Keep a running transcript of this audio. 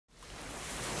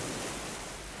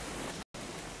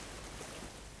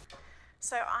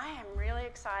So I am really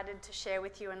excited to share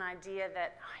with you an idea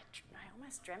that I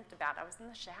almost dreamt about. I was in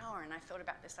the shower and I thought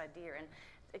about this idea, and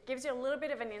it gives you a little bit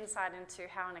of an insight into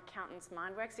how an accountant's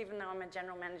mind works, even though I'm a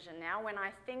general manager now. When I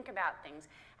think about things,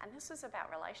 and this is about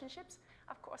relationships,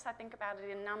 of course I think about it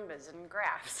in numbers and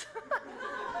graphs.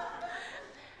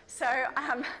 So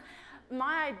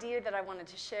my idea that I wanted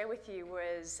to share with you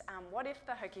was, what if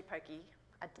the Hokey Pokey,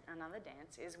 another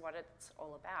dance, is what it's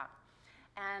all about?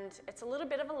 And it's a little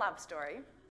bit of a love story,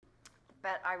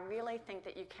 but I really think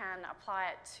that you can apply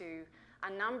it to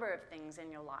a number of things in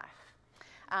your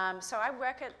life. So I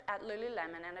work at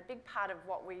Lululemon, and a big part of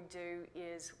what we do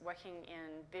is working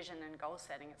in vision and goal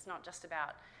setting. It's not just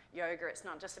about yoga, it's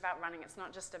not just about running, it's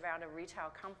not just about a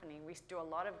retail company. We do a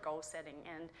lot of goal setting,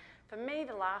 and for me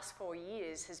the last 4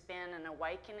 years has been an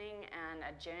awakening and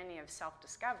a journey of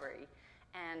self-discovery.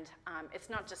 And it's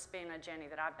not just been a journey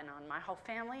that I've been on. My whole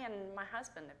family and my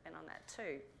husband have been on that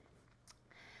too.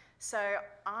 So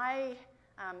I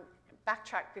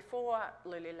backtracked before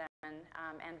Lululemon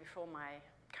and before my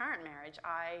current marriage.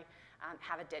 I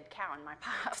have a dead cow in my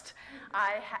past.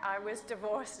 I was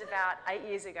divorced about 8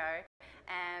 years ago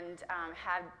and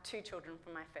had 2 children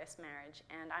from my first marriage.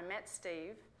 And I met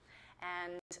Steve,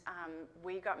 and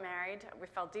we got married. We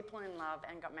fell deeply in love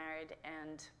and got married,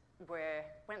 and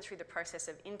went through the process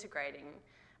of integrating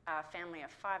a family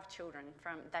of 5 children.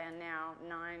 They are now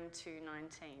 9 to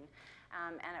 19.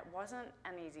 And it wasn't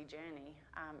an easy journey.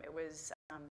 It was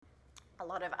a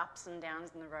lot of ups and downs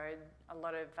in the road, a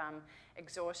lot of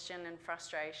exhaustion and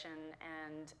frustration,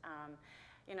 and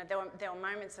you know, there were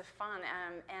moments of fun,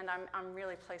 and I'm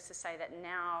really pleased to say that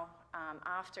now,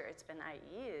 after it's been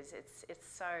 8 years,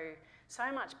 it's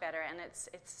so much better, and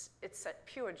it's a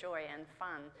pure joy and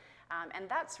fun. And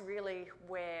that's really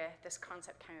where this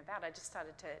concept came about. I just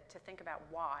started to think about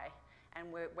why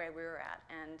and where we were at.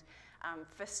 And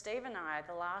for Steve and I,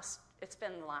 it's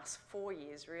been the last 4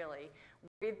 years really.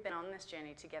 We've been on this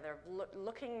journey together,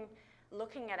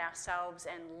 looking at ourselves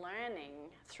and learning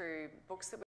through books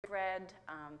that we've read,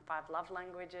 5 love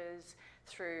languages,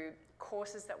 through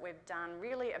courses that we've done,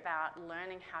 really about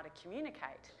learning how to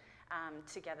communicate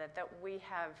together, that we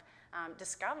have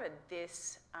discovered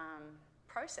this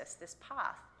process, this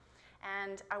path.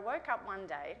 And I woke up one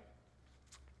day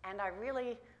and I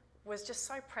really was just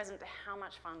so present to how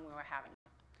much fun we were having.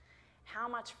 How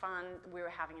much fun we were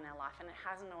having in our life, and it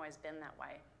hasn't always been that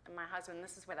way. And my husband,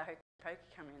 this is where the Hokey Pokey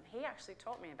come in, he actually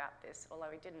taught me about this,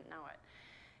 although he didn't know it.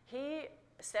 He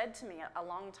said to me a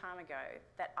long time ago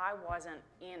that I wasn't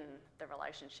in the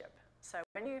relationship. So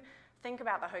when you think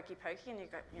about the Hokey Pokey and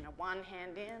you've got, you know, one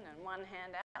hand in and one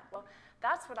hand out, well,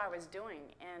 that's what I was doing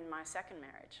in my second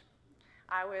marriage.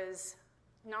 I was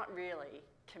not really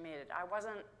committed. I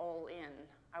wasn't all in.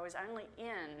 I was only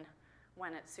in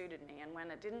when it suited me, and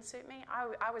when it didn't suit me,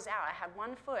 I was out. I had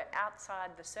one foot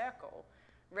outside the circle,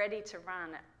 ready to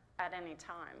run at any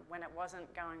time when it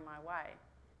wasn't going my way.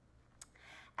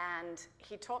 And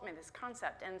he taught me this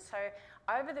concept. And so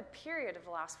over the period of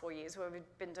the last 4 years where we've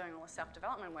been doing all the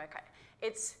self-development work,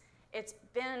 it's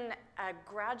been a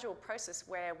gradual process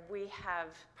where we have,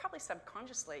 probably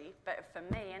subconsciously, but for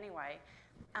me anyway,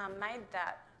 made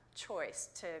that choice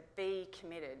to be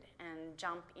committed and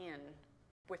jump in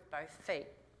with both feet.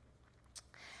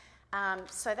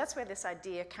 So that's where this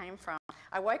idea came from.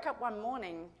 I woke up one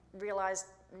morning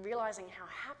realizing how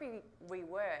happy we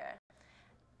were,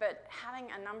 but having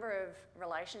a number of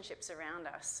relationships around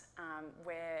us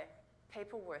where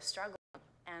people were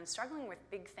struggling with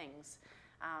big things,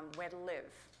 where to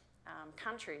live,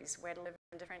 countries, where to live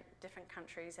in different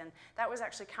countries, and that was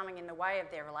actually coming in the way of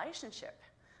their relationship,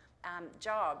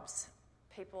 jobs,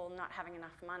 people not having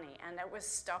enough money, and it was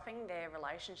stopping their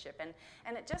relationship,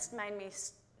 and it just made me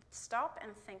stop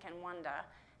and think and wonder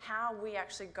how we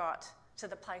actually got to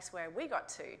the place where we got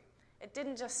to. It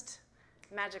didn't just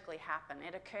magically happen.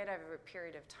 It occurred over a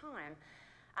period of time,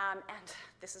 and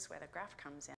this is where the graph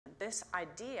comes in. This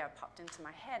idea popped into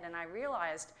my head, and I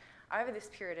realized over this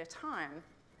period of time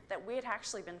that we had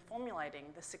actually been formulating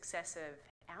the success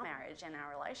of our marriage and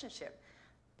our relationship.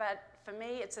 But for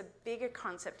me, it's a bigger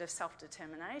concept of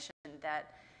self-determination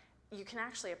that you can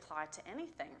actually apply to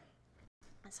anything.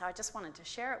 And so I just wanted to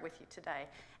share it with you today.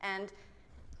 And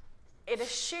it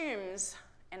assumes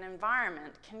an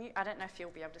environment. I don't know if you'll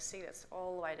be able to see this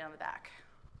all the way down the back.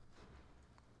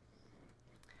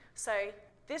 So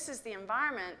this is the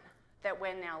environment that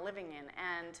we're now living in.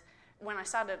 And when I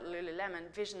started at Lululemon,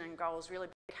 vision and goals really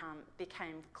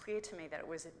became clear to me that it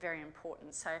was very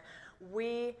important. So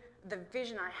the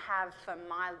vision I have for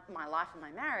my life and my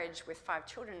marriage with 5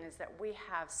 children is that we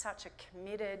have such a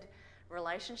committed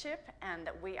relationship, and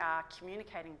that we are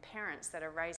communicating parents that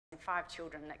are raising 5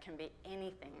 children that can be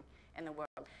anything in the world.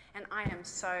 And I am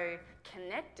so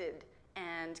connected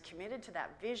and committed to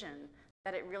that vision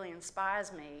that it really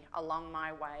inspires me along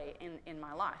my way in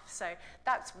my life. So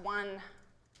that's one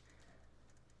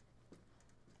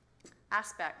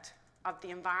aspect of the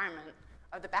environment,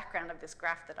 of the background of this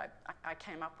graph that I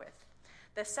came up with.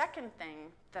 The second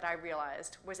thing that I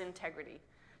realized was integrity.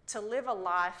 To live a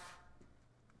life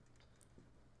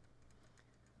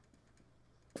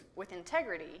with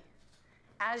integrity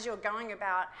as you're going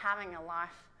about having a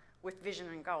life with vision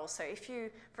and goals. So if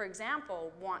you, for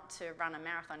example, want to run a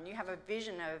marathon, you have a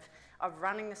vision of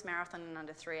running this marathon in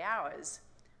under 3 hours,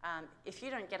 if you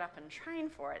don't get up and train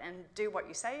for it and do what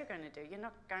you say you're going to do, you're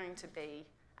not going to be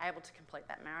able to complete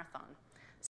that marathon.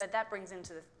 So that brings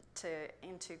into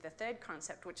the third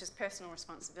concept, which is personal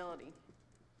responsibility.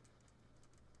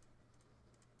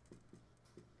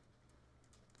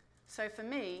 So for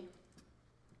me,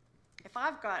 if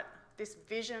I've got this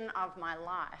vision of my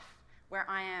life where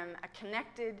I am a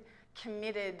connected,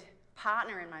 committed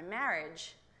partner in my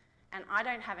marriage, and I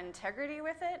don't have integrity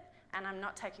with it, and I'm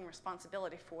not taking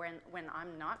responsibility for when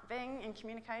I'm not being in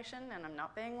communication and I'm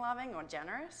not being loving or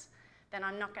generous, then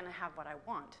I'm not going to have what I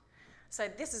want. So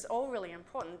this is all really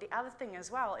important. The other thing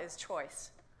as well is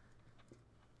choice.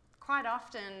 Quite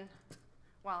often,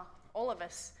 well, all of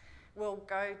us will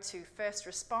go to first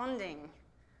responding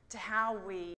to how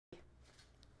we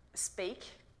speak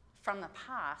from the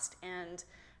past, and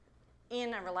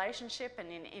in a relationship and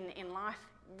in life,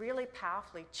 really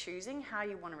powerfully choosing how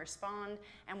you want to respond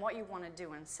and what you want to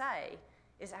do and say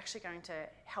is actually going to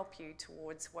help you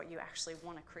towards what you actually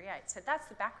want to create. So that's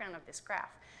the background of this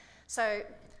graph. So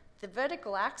the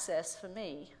vertical axis for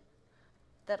me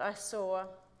that I saw,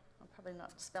 I'm probably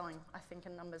not spelling, I think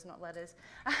in numbers, not letters,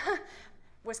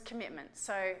 was commitment.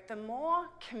 So the more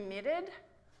committed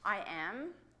I am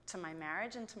to my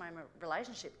marriage and to my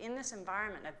relationship in this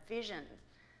environment of vision,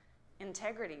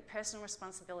 integrity, personal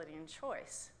responsibility, and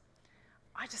choice,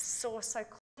 I just saw so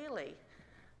clearly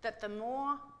that the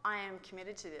more I am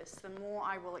committed to this, the more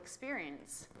I will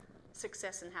experience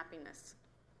success and happiness.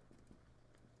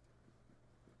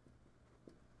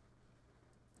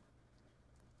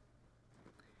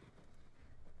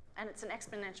 And it's an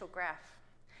exponential graph.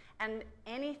 And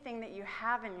anything that you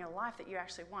have in your life that you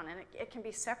actually want, and it can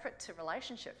be separate to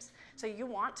relationships. So you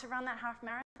want to run that half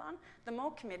marathon, the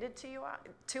more committed to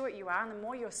it you are, and the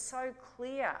more you're so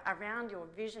clear around your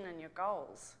vision and your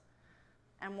goals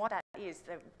and what that is,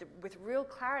 with real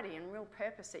clarity and real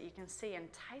purpose that you can see and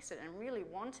taste it and really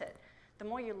want it, the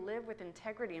more you live with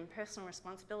integrity and personal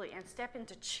responsibility and step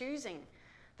into choosing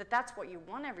that that's what you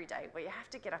want every day, where you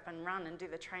have to get up and run and do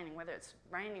the training, whether it's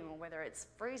raining or whether it's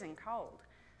freezing cold.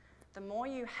 The more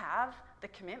you have the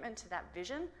commitment to that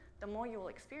vision, the more you will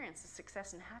experience the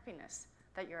success and happiness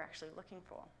that you're actually looking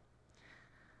for.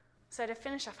 So to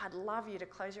finish off, I'd love you to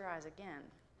close your eyes again.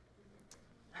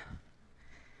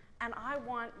 And I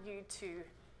want you to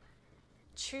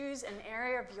choose an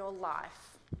area of your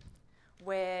life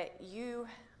where you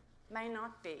may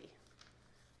not be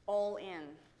all in,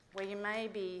 where you may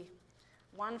be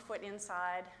 1 foot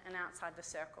inside and outside the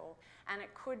circle. And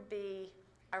it could be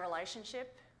a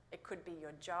relationship, it could be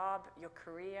your job, your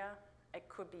career, it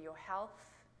could be your health,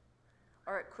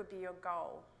 or it could be your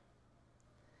goal.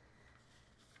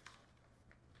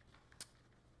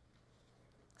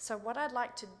 So what I'd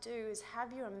like to do is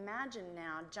have you imagine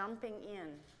now jumping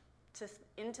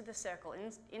into the circle,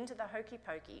 into the Hokey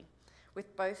Pokey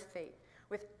with both feet,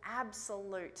 with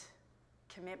absolute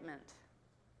commitment,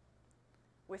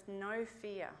 with no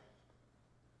fear,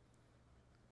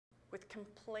 with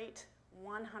complete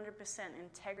 100%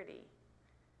 integrity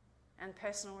and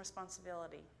personal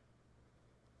responsibility.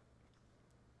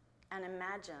 And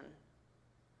imagine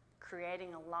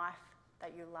creating a life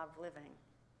that you love living.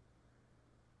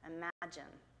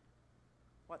 Imagine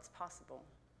what's possible.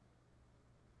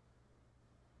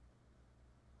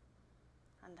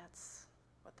 And that's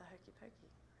what the Hokey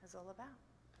Pokey is all about.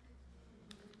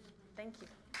 Thank you.